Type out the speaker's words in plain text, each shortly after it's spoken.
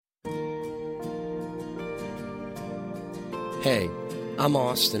Hey, I'm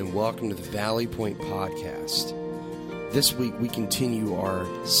Austin, and welcome to the Valley Point Podcast. This week, we continue our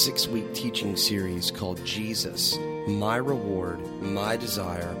 6-week teaching series called Jesus, My Reward, My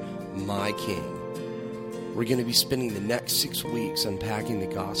Desire, My King. We're going to be spending the next 6 weeks unpacking the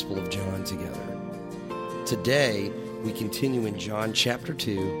Gospel of John together. Today, we continue in John chapter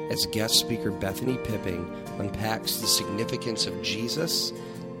 2 as guest speaker Bethany Pipping unpacks the significance of Jesus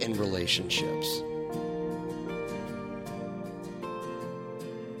and relationships.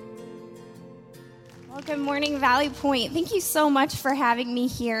 Good morning, Valley Point. Thank you so much for having me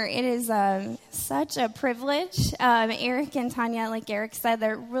here. It is such a privilege. Eric and Tanya, like Eric said,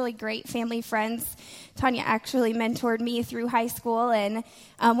 they're really great family friends. Tanya actually mentored me through high school, and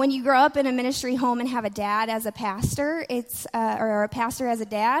when you grow up in a ministry home and have a dad as a pastor, or a pastor as a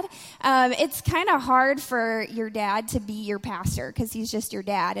dad, it's kind of hard for your dad to be your pastor because he's just your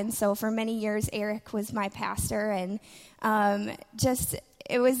dad. And so for many years, Eric was my pastor, and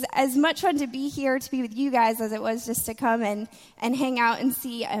it was as much fun to be here, to be with you guys, as it was just to come and hang out and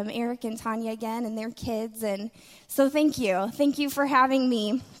see Eric and Tanya again and their kids. And so thank you. Thank you for having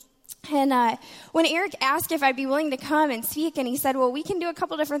me. And when Eric asked if I'd be willing to come and speak, and he said, well, we can do a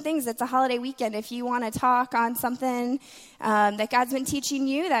couple different things. It's a holiday weekend. If you want to talk on something that God's been teaching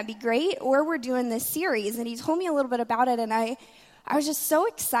you, that'd be great. Or we're doing this series. And he told me a little bit about it, and I was just so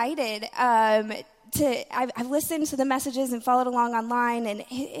excited I've listened to the messages and followed along online, and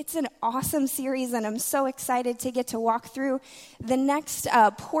it's an awesome series, and I'm so excited to get to walk through the next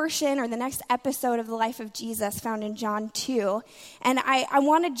portion or the next episode of the life of Jesus found in John 2. And I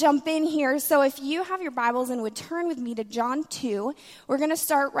want to jump in here, so if you have your Bibles and would turn with me to John 2, we're going to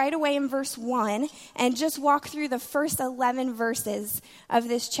start right away in verse 1 and just walk through the first 11 verses of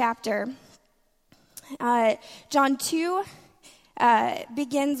this chapter. John 2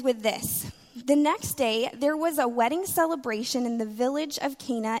 begins with this. The next day, there was a wedding celebration in the village of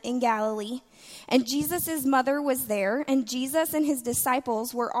Cana in Galilee, and Jesus' mother was there, and Jesus and his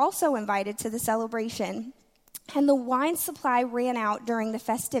disciples were also invited to the celebration. And the wine supply ran out during the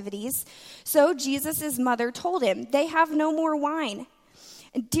festivities, so Jesus' mother told him, "They have no more wine."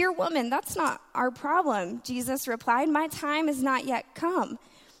 "Dear woman, that's not our problem," Jesus replied. "My time has not yet come."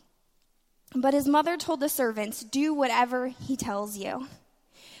 But his mother told the servants, "Do whatever he tells you."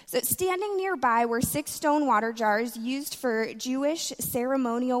 So standing nearby were 6 stone water jars used for Jewish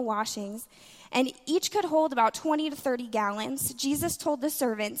ceremonial washings, and each could hold about 20 to 30 gallons. Jesus told the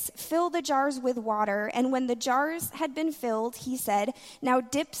servants, "Fill the jars with water," and when the jars had been filled, he said, "Now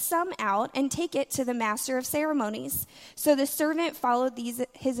dip some out and take it to the master of ceremonies." So the servant followed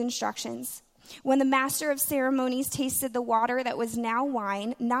his instructions. When the master of ceremonies tasted the water that was now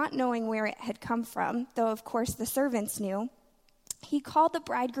wine, not knowing where it had come from, though of course the servants knew, he called the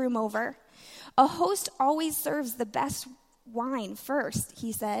bridegroom over. "A host always serves the best wine first,"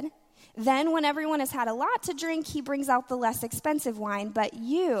 he said. "Then when everyone has had a lot to drink, he brings out the less expensive wine, but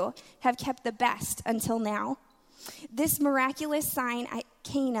you have kept the best until now." This miraculous sign at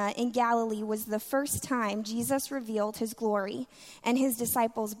Cana in Galilee was the first time Jesus revealed his glory, and his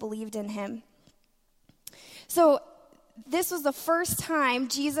disciples believed in him. So this was the first time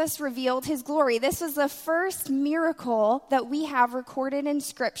Jesus revealed his glory. This was the first miracle that we have recorded in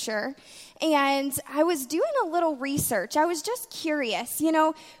Scripture. And I was doing a little research. I was just curious,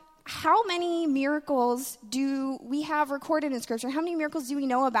 how many miracles do we have recorded in Scripture? How many miracles do we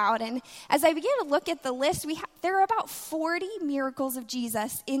know about? And as I began to look at the list, there are about 40 miracles of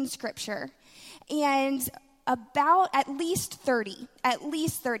Jesus in Scripture. And about at least 30.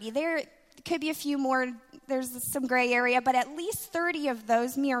 There could be a few more. There's some gray area, but at least 30 of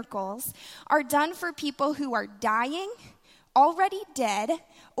those miracles are done for people who are dying, already dead,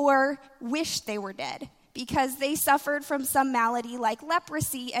 or wish they were dead because they suffered from some malady like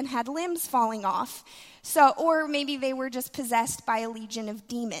leprosy and had limbs falling off. Or maybe they were just possessed by a legion of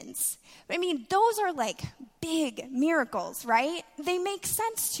demons. I mean, those are like big miracles, right? They make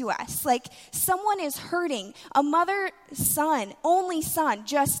sense to us. Like someone is hurting. A only son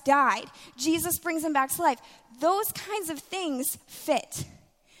just died. Jesus brings him back to life. Those kinds of things fit.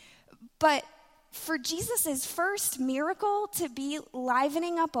 But for Jesus' first miracle to be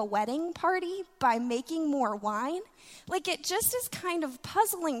livening up a wedding party by making more wine, it just is kind of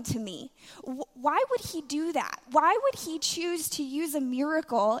puzzling to me. Why would he do that? Why would he choose to use a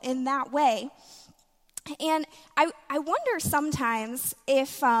miracle in that way? And I wonder sometimes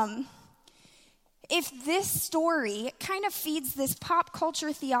if this story kind of feeds this pop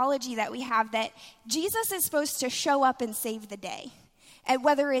culture theology that we have that Jesus is supposed to show up and save the day. And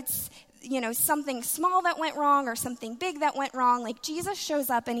whether it's something small that went wrong or something big that went wrong, Jesus shows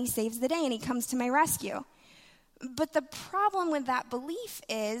up and he saves the day and he comes to my rescue. But the problem with that belief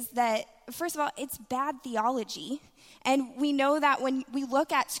is that, first of all, it's bad theology. And we know that when we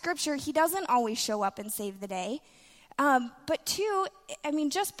look at Scripture, he doesn't always show up and save the day. But two,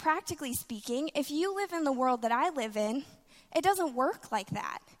 just practically speaking, if you live in the world that I live in, it doesn't work like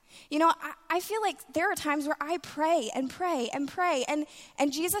that. I feel like there are times where I pray and pray and pray, and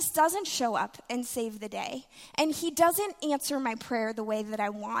Jesus doesn't show up and save the day. And he doesn't answer my prayer the way that I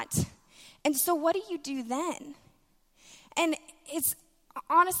want. And so what do you do then? And it's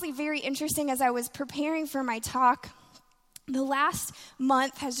honestly very interesting. As I was preparing for my talk, the last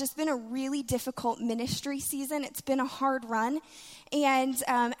month has just been a really difficult ministry season. It's been a hard run. And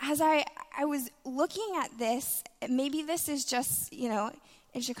as I was looking at this, maybe this is just,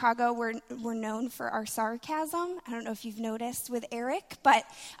 in Chicago, we're known for our sarcasm. I don't know if you've noticed with Eric, but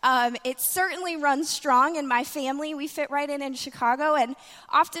it certainly runs strong in my family. We fit right in Chicago, and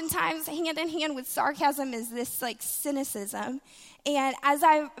oftentimes hand in hand with sarcasm is this cynicism. And as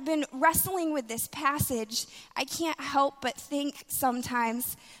I've been wrestling with this passage, I can't help but think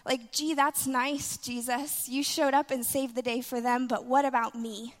sometimes, gee, that's nice, Jesus. You showed up and saved the day for them, but what about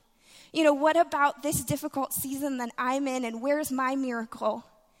me? What about this difficult season that I'm in, and where's my miracle?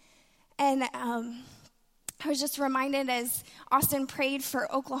 And I was just reminded as Austin prayed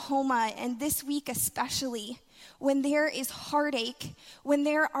for Oklahoma, and this week especially, when there is heartache, when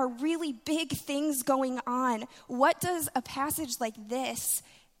there are really big things going on, what does a passage like this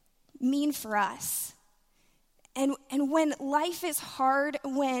mean for us? And when life is hard,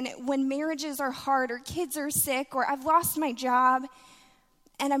 when marriages are hard, or kids are sick, or I've lost my job,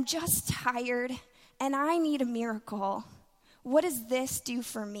 and I'm just tired, and I need a miracle, what does this do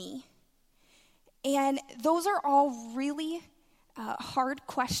for me? And those are all really hard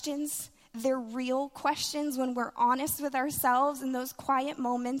questions. They're real questions when we're honest with ourselves in those quiet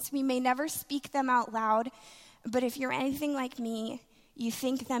moments. We may never speak them out loud, but if you're anything like me, you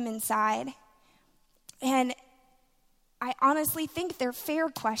think them inside. And I honestly think they're fair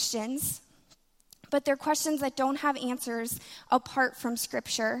questions, but they're questions that don't have answers apart from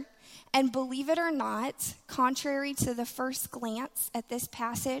Scripture. And believe it or not, contrary to the first glance at this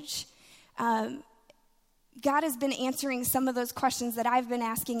passage, God has been answering some of those questions that I've been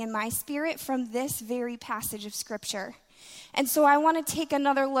asking in my spirit from this very passage of Scripture. And so I want to take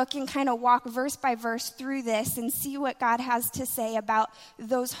another look and kind of walk verse by verse through this and see what God has to say about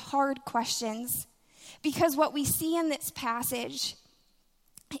those hard questions. Because what we see in this passage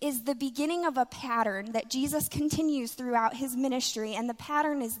is the beginning of a pattern that Jesus continues throughout his ministry. And the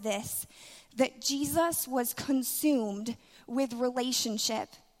pattern is this, that Jesus was consumed with relationship.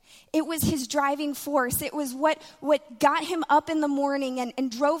 It was his driving force. It was what got him up in the morning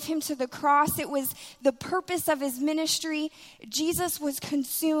and drove him to the cross. It was the purpose of his ministry. Jesus was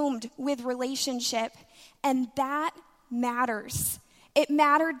consumed with relationship, and that matters. It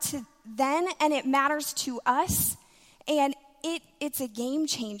mattered to then, and it matters to us, and it's a game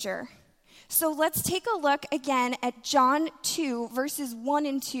changer. So let's take a look again at John 2, verses 1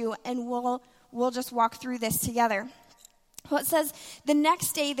 and 2, and we'll just walk through this together. Well, it says, the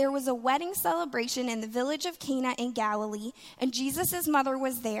next day there was a wedding celebration in the village of Cana in Galilee, and Jesus' mother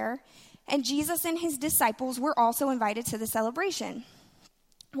was there, and Jesus and his disciples were also invited to the celebration.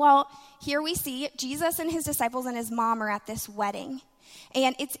 Well, here we see Jesus and his disciples and his mom are at this wedding.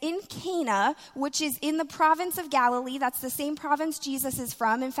 And it's in Cana, which is in the province of Galilee. That's the same province Jesus is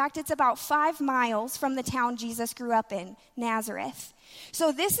from. In fact, it's about 5 miles from the town Jesus grew up in, Nazareth.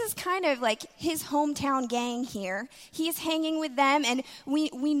 So this is kind of like his hometown gang here. He's hanging with them, and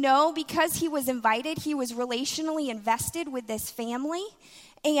we know because he was invited, he was relationally invested with this family.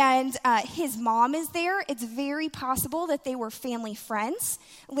 And his mom is there. It's very possible that they were family friends.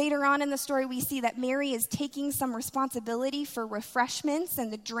 Later on in the story, we see that Mary is taking some responsibility for refreshments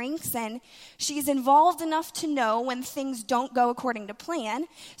and the drinks, and she's involved enough to know when things don't go according to plan.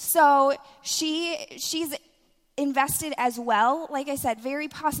 So she's invested as well. Like I said, very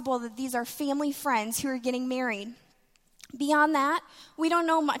possible that these are family friends who are getting married. Beyond that, we don't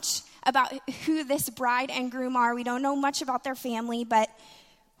know much about who this bride and groom are. We don't know much about their family, but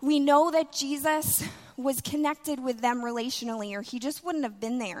we know that Jesus was connected with them relationally, or he just wouldn't have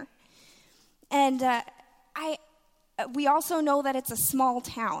been there. And we also know that it's a small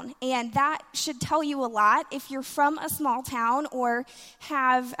town, and that should tell you a lot. If you're from a small town or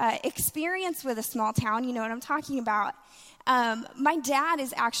have experience with a small town, you know what I'm talking about. My dad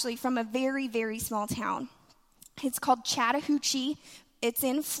is actually from a very, very small town. It's called Chattahoochee. It's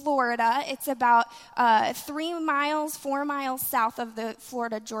in Florida. It's about 4 miles south of the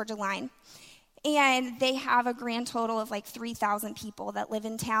Florida-Georgia line. And they have a grand total of like 3,000 people that live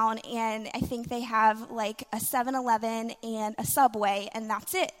in town. And I think they have like a 7-Eleven and a Subway, and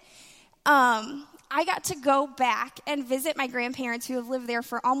that's it. I got to go back and visit my grandparents who have lived there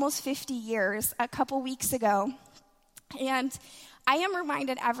for almost 50 years a couple weeks ago. And I am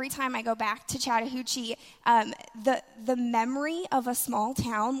reminded every time I go back to Chattahoochee, the memory of a small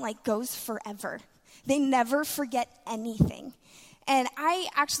town like goes forever. They never forget anything. And I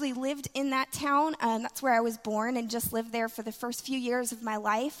actually lived in that town. That's where I was born and just lived there for the first few years of my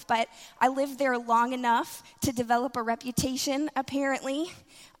life. But I lived there long enough to develop a reputation, apparently.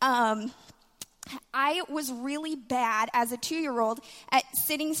 I was really bad as a 2-year-old at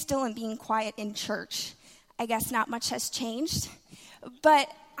sitting still and being quiet in church. I guess not much has changed. But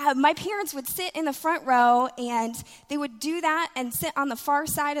my parents would sit in the front row, and they would do that and sit on the far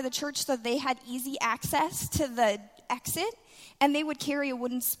side of the church so they had easy access to the exit. And they would carry a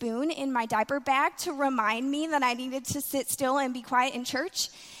wooden spoon in my diaper bag to remind me that I needed to sit still and be quiet in church.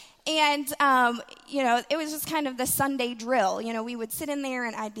 And, it was just kind of the Sunday drill. We would sit in there,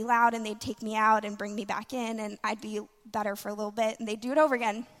 and I'd be loud, and they'd take me out and bring me back in, and I'd be better for a little bit, and they'd do it over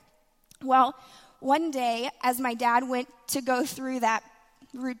again. Well, one day, as my dad went to go through that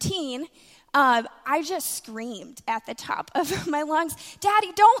routine, I just screamed at the top of my lungs,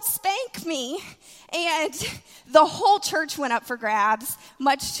 "Daddy, don't spank me!" And the whole church went up for grabs,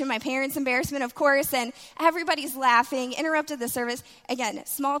 much to my parents' embarrassment, of course, and everybody's laughing, interrupted the service. Again,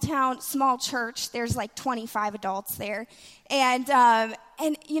 small town, small church, there's like 25 adults there. And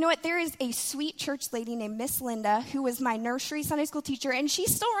you know what? There is a sweet church lady named Miss Linda who was my nursery Sunday school teacher, and she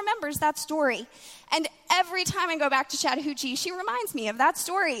still remembers that story. And every time I go back to Chattahoochee, she reminds me of that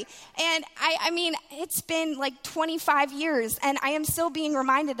story. And I mean, it's been like 25 years, and I am still being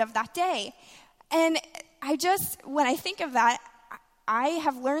reminded of that day. And when I think of that, I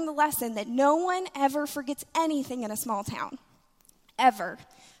have learned the lesson that no one ever forgets anything in a small town, ever,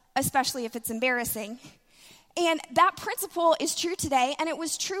 especially if it's embarrassing. And that principle is true today, and it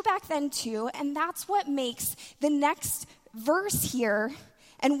was true back then too, and that's what makes the next verse here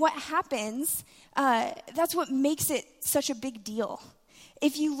and what happens, that's what makes it such a big deal.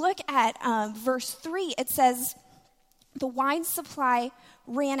 If you look at verse 3, it says, "The wine supply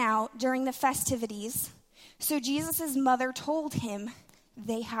ran out during the festivities, so Jesus' mother told him,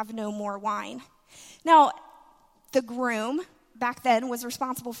 'They have no more wine.'" Now, the groom back then was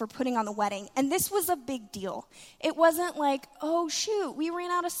responsible for putting on the wedding, and this was a big deal. It wasn't like, "Oh shoot, we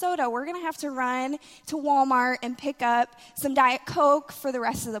ran out of soda, we're gonna have to run to Walmart and pick up some Diet Coke for the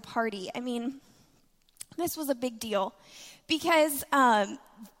rest of the party." I mean, this was a big deal because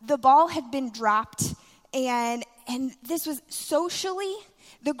the ball had been dropped, and this was socially,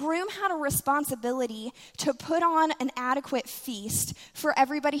 the groom had a responsibility to put on an adequate feast for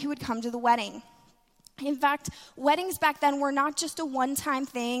everybody who would come to the wedding. In fact, weddings back then were not just a one-time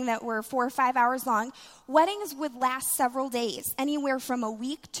thing that were 4 or 5 hours long. Weddings would last several days, anywhere from a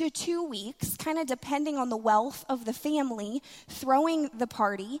week to 2 weeks, kind of depending on the wealth of the family throwing the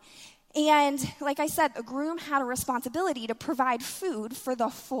party. And like I said, the groom had a responsibility to provide food for the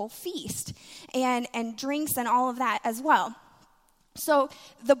full feast and drinks and all of that as well. So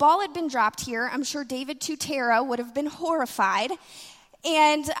the ball had been dropped here. I'm sure David Tutera would have been horrified.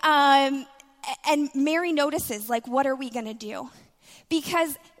 And Mary notices, like, what are we going to do?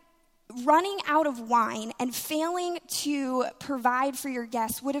 Because running out of wine and failing to provide for your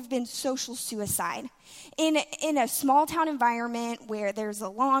guests would have been social suicide. In a small town environment where there's a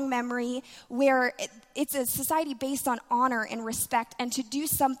long memory, where it's a society based on honor and respect, and to do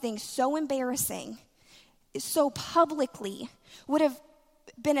something so embarrassing, so publicly, would have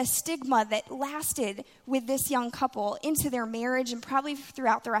been a stigma that lasted with this young couple into their marriage and probably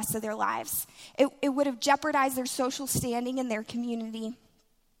throughout the rest of their lives. It would have jeopardized their social standing in their community.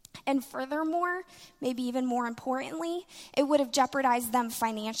 And furthermore, maybe even more importantly, it would have jeopardized them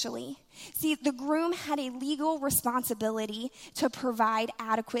financially. See, the groom had a legal responsibility to provide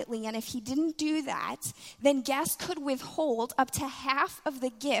adequately, and if he didn't do that, then guests could withhold up to half of the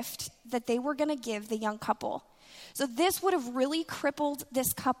gift that they were going to give the young couple. So this would have really crippled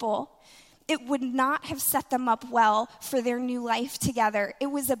this couple. It would not have set them up well for their new life together. It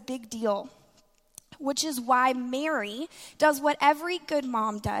was a big deal, which is why Mary does what every good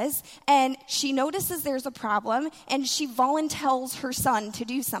mom does, and she notices there's a problem, and she volunteers her son to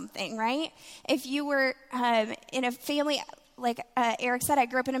do something, right? If you were in a family Eric said, I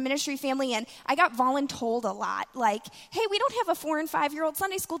grew up in a ministry family, and I got voluntold a lot. Like, hey, we don't have a 4- and 5-year-old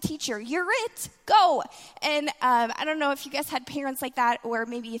Sunday school teacher. You're it. Go. And I don't know if you guys had parents like that, or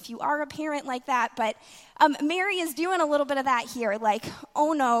maybe if you are a parent like that, but Mary is doing a little bit of that here. Like,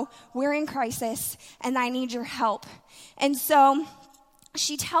 oh no, we're in crisis, and I need your help. And so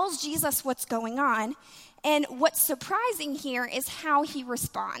she tells Jesus what's going on. And what's surprising here is how he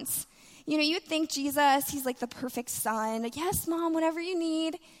responds. You know, you'd think Jesus, he's like the perfect son. Like, yes, Mom, whatever you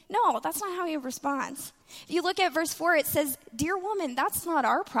need. No, that's not how he responds. If you look at verse 4, it says, "Dear woman, that's not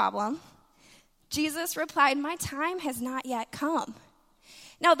our problem." Jesus replied, "My time has not yet come."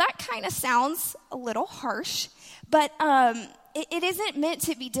 Now, that kind of sounds a little harsh, but it isn't meant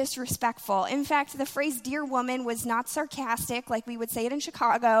to be disrespectful. In fact, the phrase "dear woman" was not sarcastic, like we would say it in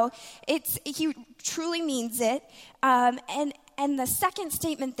Chicago. He truly means it. And the second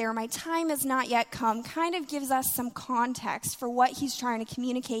statement there, "my time has not yet come," kind of gives us some context for what he's trying to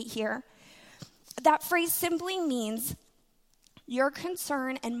communicate here. That phrase simply means your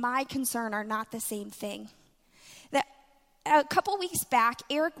concern and my concern are not the same thing. A couple weeks back,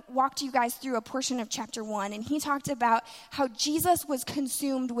 Eric walked you guys through a portion of chapter 1, and he talked about how Jesus was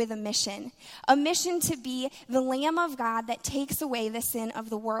consumed with a mission to be the Lamb of God that takes away the sin of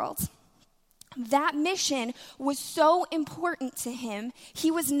the world. That mission was so important to him,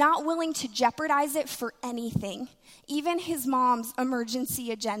 he was not willing to jeopardize it for anything, even his mom's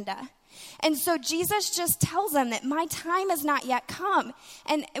emergency agenda. And so Jesus just tells them that my time has not yet come.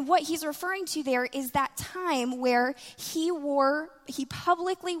 And what he's referring to there is that time where he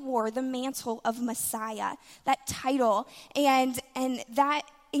publicly wore the mantle of Messiah, that title. And that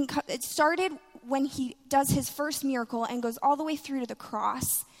it started when he does his first miracle and goes all the way through to the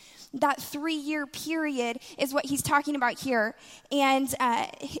cross. That 3-year period is what he's talking about here. And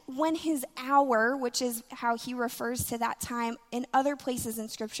when his hour, which is how he refers to that time in other places in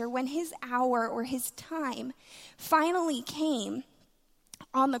Scripture, when his hour or his time finally came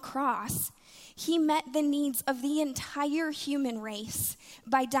on the cross, he met the needs of the entire human race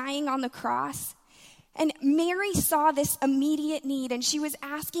by dying on the cross. And Mary saw this immediate need, and she was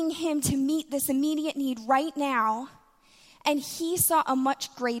asking him to meet this immediate need right now. And he saw a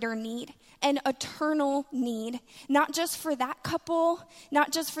much greater need, an eternal need, not just for that couple,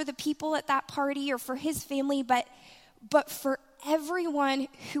 not just for the people at that party or for his family, but for everyone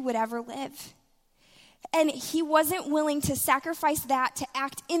who would ever live. And he wasn't willing to sacrifice that to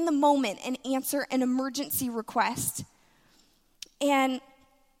act in the moment and answer an emergency request. And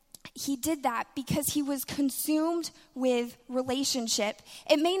he did that because he was consumed with relationship.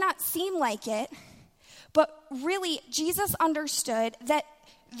 It may not seem like it, but really, Jesus understood that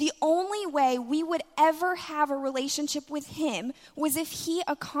the only way we would ever have a relationship with him was if he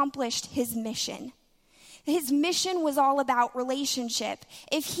accomplished his mission. His mission was all about relationship.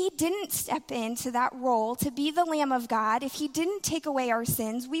 If he didn't step into that role to be the Lamb of God, if he didn't take away our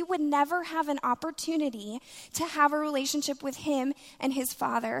sins, we would never have an opportunity to have a relationship with him and his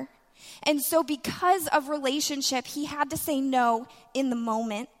Father. And so because of relationship, he had to say no in the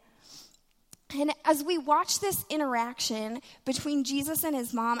moment. And as we watch this interaction between Jesus and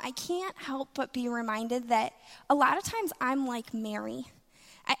his mom, I can't help but be reminded that a lot of times I'm like Mary.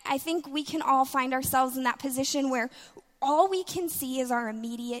 I think we can all find ourselves in that position where all we can see is our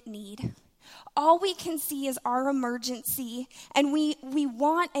immediate need. All we can see is our emergency, and we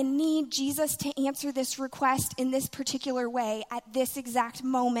want and need Jesus to answer this request in this particular way at this exact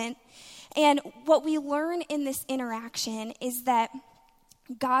moment. And what we learn in this interaction is that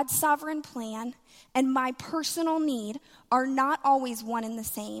God's sovereign plan and my personal need are not always one and the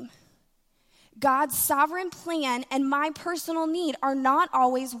same. God's sovereign plan and my personal need are not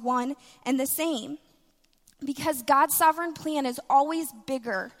always one and the same. Because God's sovereign plan is always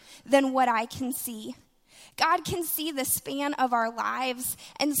bigger than what I can see. God can see the span of our lives,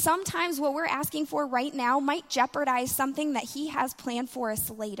 and sometimes what we're asking for right now might jeopardize something that he has planned for us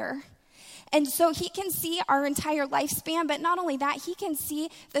later. And so he can see our entire lifespan, but not only that, he can see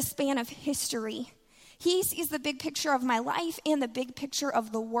the span of history. He sees the big picture of my life and the big picture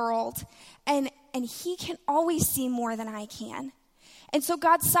of the world. And he can always see more than I can. And so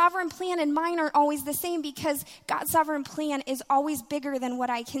God's sovereign plan and mine aren't always the same because God's sovereign plan is always bigger than what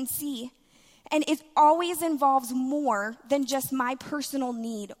I can see. And it always involves more than just my personal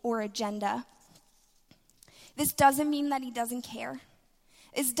need or agenda. This doesn't mean that he doesn't care.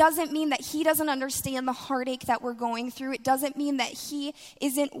 It doesn't mean that he doesn't understand the heartache that we're going through. It doesn't mean that he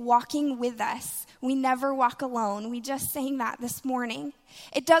isn't walking with us. We never walk alone. We just sang that this morning.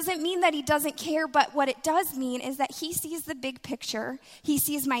 It doesn't mean that he doesn't care, but what it does mean is that he sees the big picture. He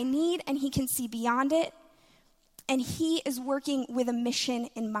sees my need, and he can see beyond it. and he is working with a mission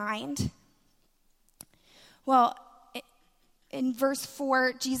in mind. Well, in verse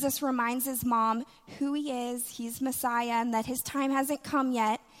 4, Jesus reminds his mom who he is, he's Messiah, and that his time hasn't come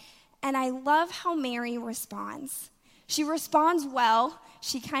yet. And I love how Mary responds. She responds well.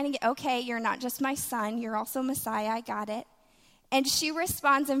 She kind of, okay, you're not just my son, you're also Messiah, I got it. And she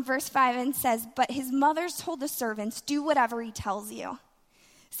responds in verse 5 and says, but his mother's told the servants, do whatever he tells you.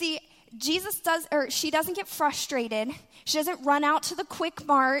 See, she doesn't get frustrated. She doesn't run out to the Quick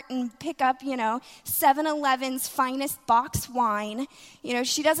Mart and pick up, 7-Eleven's finest box wine.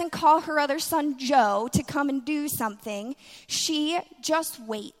 She doesn't call her other son Joe to come and do something. She just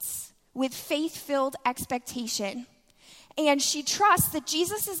waits with faith-filled expectation. And she trusts that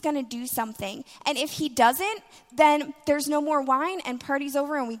Jesus is going to do something. And if he doesn't, then there's no more wine and party's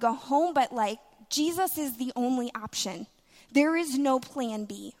over and we go home. But Jesus is the only option. There is no plan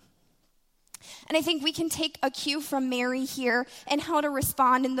B. And I think we can take a cue from Mary here and how to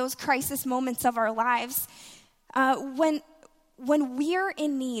respond in those crisis moments of our lives. When we're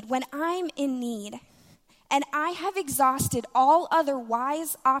in need, when I'm in need, and I have exhausted all other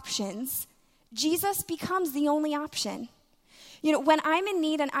wise options, Jesus becomes the only option. When I'm in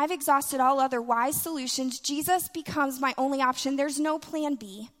need and I've exhausted all other wise solutions, Jesus becomes my only option. There's no plan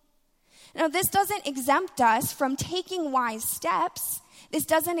B. Now, this doesn't exempt us from taking wise steps. This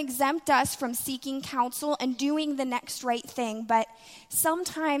doesn't exempt us from seeking counsel and doing the next right thing. But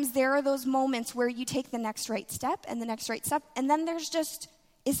sometimes there are those moments where you take the next right step and the next right step, and then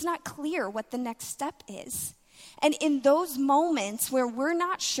it's not clear what the next step is. And in those moments where we're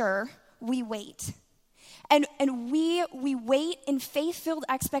not sure, we wait. And we wait in faith-filled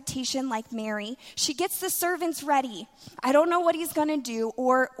expectation like Mary. She gets the servants ready. I don't know what he's going to do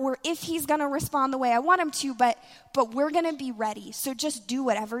or if he's going to respond the way I want him to, but we're going to be ready. So just do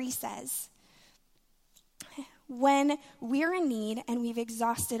whatever he says. When we're in need and we've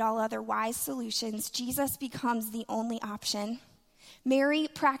exhausted all other wise solutions, Jesus becomes the only option. Mary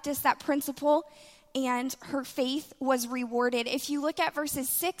practiced that principle, and her faith was rewarded. If you look at verses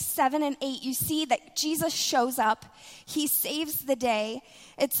 6, 7, and 8, you see that Jesus shows up. He saves the day.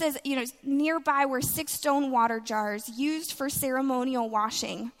 It says, nearby were 6 stone water jars used for ceremonial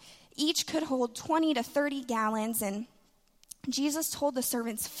washing. Each could hold 20 to 30 gallons, and Jesus told the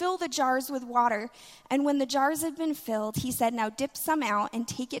servants, fill the jars with water. And when the jars had been filled, he said, now dip some out and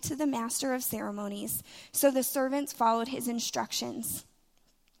take it to the master of ceremonies. So the servants followed his instructions.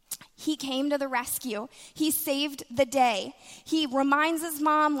 He came to the rescue. He saved the day. He reminds his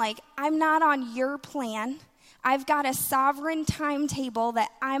mom, I'm not on your plan. I've got a sovereign timetable that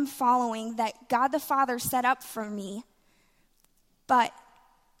I'm following that God the Father set up for me. But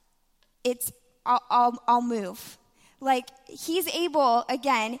I'll move. He's able,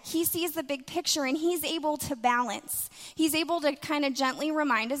 again, he sees the big picture and he's able to balance. He's able to kind of gently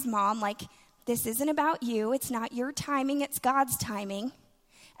remind his mom, this isn't about you. It's not your timing. It's God's timing.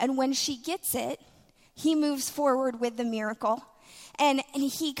 And when she gets it, he moves forward with the miracle. And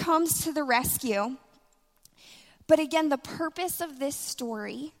he comes to the rescue. But again, the purpose of this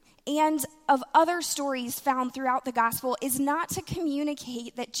story and of other stories found throughout the gospel is not to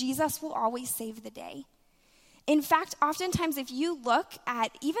communicate that Jesus will always save the day. In fact, oftentimes if you look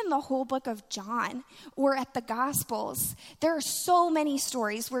at even the whole book of John or at the Gospels, there are so many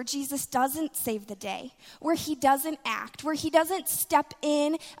stories where Jesus doesn't save the day, where he doesn't act, where he doesn't step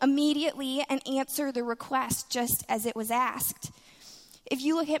in immediately and answer the request just as it was asked. If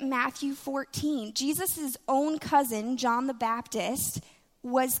you look at Matthew 14, Jesus' own cousin, John the Baptist,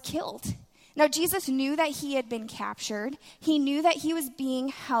 was killed. Now, Jesus knew that he had been captured. He knew that he was being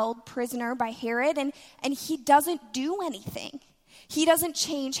held prisoner by Herod, and he doesn't do anything. He doesn't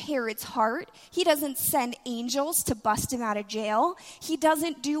change Herod's heart. He doesn't send angels to bust him out of jail. He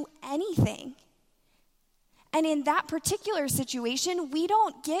doesn't do anything. And in that particular situation, we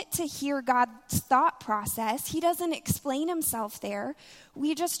don't get to hear God's thought process. He doesn't explain himself there.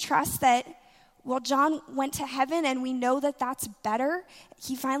 We just trust that, John went to heaven, and we know that that's better.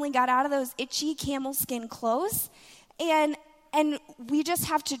 He finally got out of those itchy camel skin clothes. And we just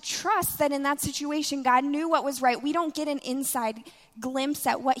have to trust that in that situation, God knew what was right. We don't get an inside glimpse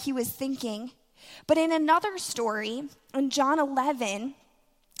at what he was thinking. But in another story, in John 11,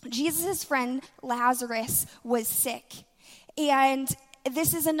 Jesus' friend Lazarus was sick. And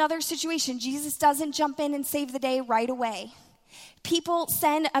this is another situation. Jesus doesn't jump in and save the day right away. People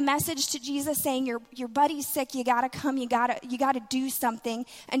send a message to Jesus saying, your buddy's sick, you gotta come, you gotta do something.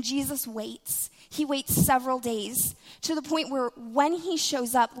 And Jesus waits. He waits several days to the point where when he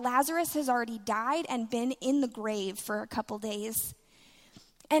shows up, Lazarus has already died and been in the grave for a couple days.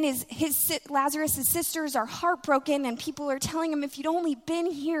 And Lazarus' sisters are heartbroken, and people are telling him, if you'd only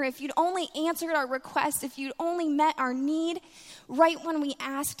been here, if you'd only answered our request, if you'd only met our need right when we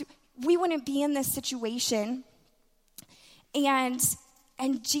asked, we wouldn't be in this situation. And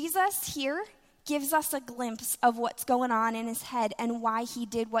Jesus here gives us a glimpse of what's going on in his head and why he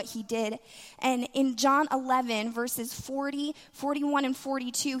did what he did. And in John 11, verses 40, 41, and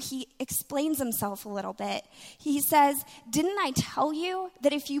 42, he explains himself a little bit. He says, "Didn't I tell you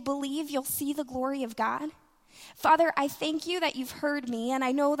that if you believe, you'll see the glory of God? Father, I thank you that you've heard me, and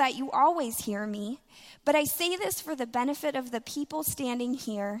I know that you always hear me. But I say this for the benefit of the people standing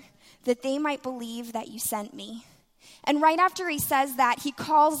here, that they might believe that you sent me." And right after he says that, he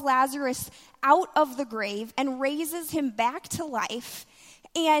calls Lazarus out of the grave and raises him back to life.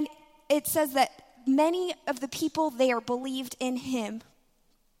 And it says that many of the people there believed in him.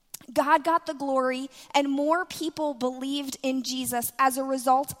 God got the glory, and more people believed in Jesus as a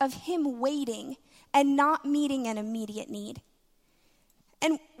result of him waiting and not meeting an immediate need.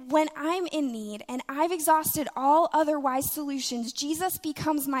 And when I'm in need and I've exhausted all otherwise solutions, Jesus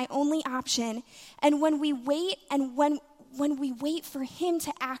becomes my only option. And when we wait and when we wait for him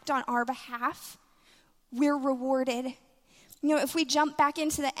to act on our behalf, we're rewarded. You know, if we jump back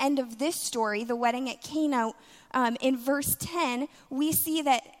into the end of this story, the wedding at Cana, in verse 10, we see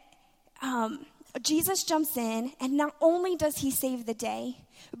that Jesus jumps in, and not only does he save the day,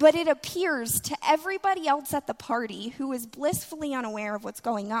 but it appears to everybody else at the party who is blissfully unaware of what's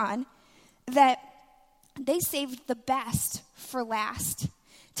going on that they saved the best for last.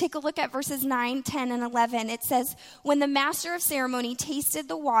 Take a look at verses 9, 10, and 11. It says, "When the master of ceremony tasted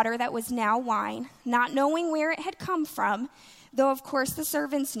the water that was now wine, not knowing where it had come from, though of course the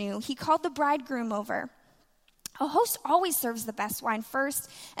servants knew, he called the bridegroom over. A host always serves the best wine first,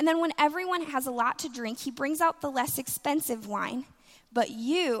 and then when everyone has a lot to drink, he brings out the less expensive wine. But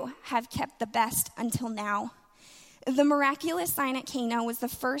you have kept the best until now." The miraculous sign at Cana was the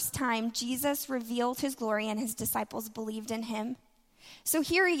first time Jesus revealed his glory and his disciples believed in him. So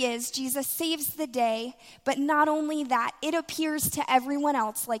here he is, Jesus saves the day, but not only that, it appears to everyone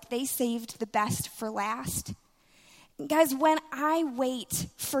else like they saved the best for last. Guys, when I wait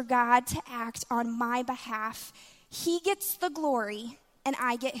for God to act on my behalf, he gets the glory and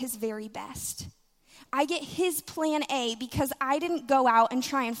I get his very best. I get his plan A because I didn't go out and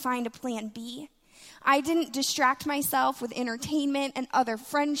try and find a plan B. I didn't distract myself with entertainment and other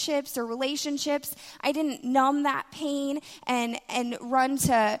friendships or relationships. I didn't numb that pain and run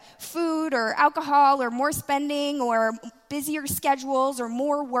to food or alcohol or more spending or busier schedules or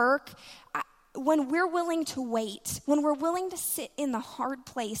more work. When we're willing to wait, when we're willing to sit in the hard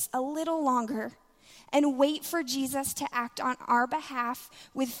place a little longer and wait for Jesus to act on our behalf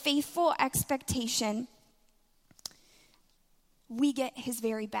with faithful expectation, we get his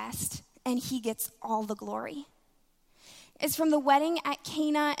very best, and he gets all the glory. It's from the wedding at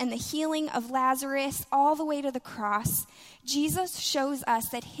Cana and the healing of Lazarus all the way to the cross. Jesus shows us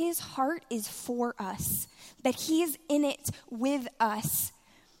that his heart is for us, that he is in it with us.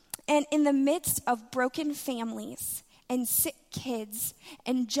 And in the midst of broken families and sick kids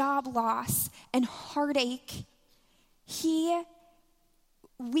and job loss and heartache,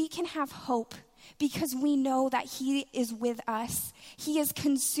 we can have hope because we know that he is with us. He is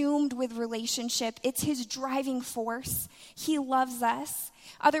consumed with relationship. It's his driving force. He loves us.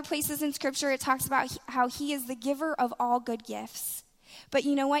 Other places in Scripture, it talks about how he is the giver of all good gifts. But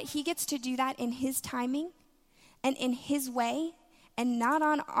you know what? He gets to do that in his timing and in his way and not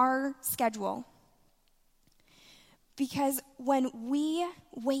on our schedule. Because when we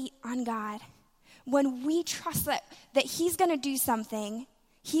wait on God, when we trust that he's going to do something,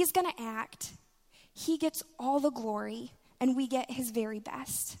 he's going to act, he gets all the glory, and we get his very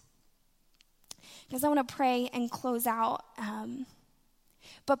best. Because I want to pray and close out.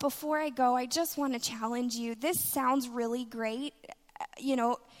 But before I go, I just want to challenge you. This sounds really great,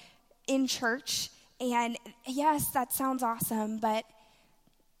 in church. And yes, that sounds awesome. But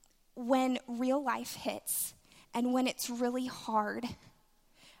when real life hits and when it's really hard,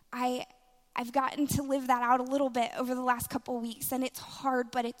 I've gotten to live that out a little bit over the last couple of weeks, and it's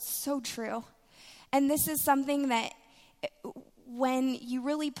hard, but it's so true. And this is something that when you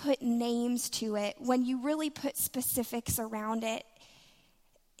really put names to it, when you really put specifics around it,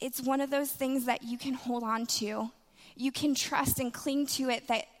 it's one of those things that you can hold on to. You can trust and cling to it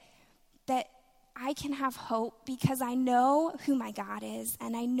that I can have hope because I know who my God is,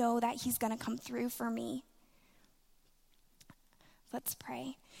 and I know that he's going to come through for me. Let's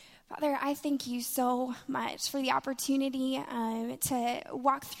pray. Father, I thank you so much for the opportunity to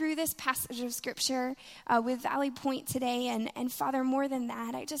walk through this passage of Scripture with Valley Point today. And Father, more than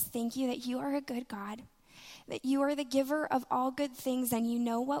that, I just thank you that you are a good God, that you are the giver of all good things and you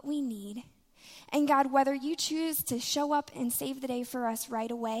know what we need. And God, whether you choose to show up and save the day for us right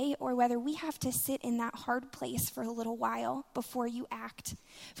away, or whether we have to sit in that hard place for a little while before you act,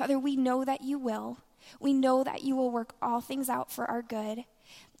 Father, we know that you will. We know that you will work all things out for our good.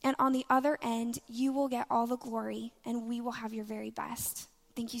 And on the other end, you will get all the glory, and we will have your very best.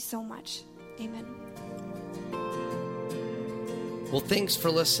 Thank you so much. Amen. Well, thanks for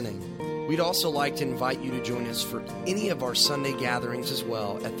listening. We'd also like to invite you to join us for any of our Sunday gatherings as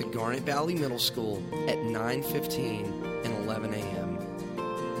well at the Garnet Valley Middle School at 9:15 and 11 a.m.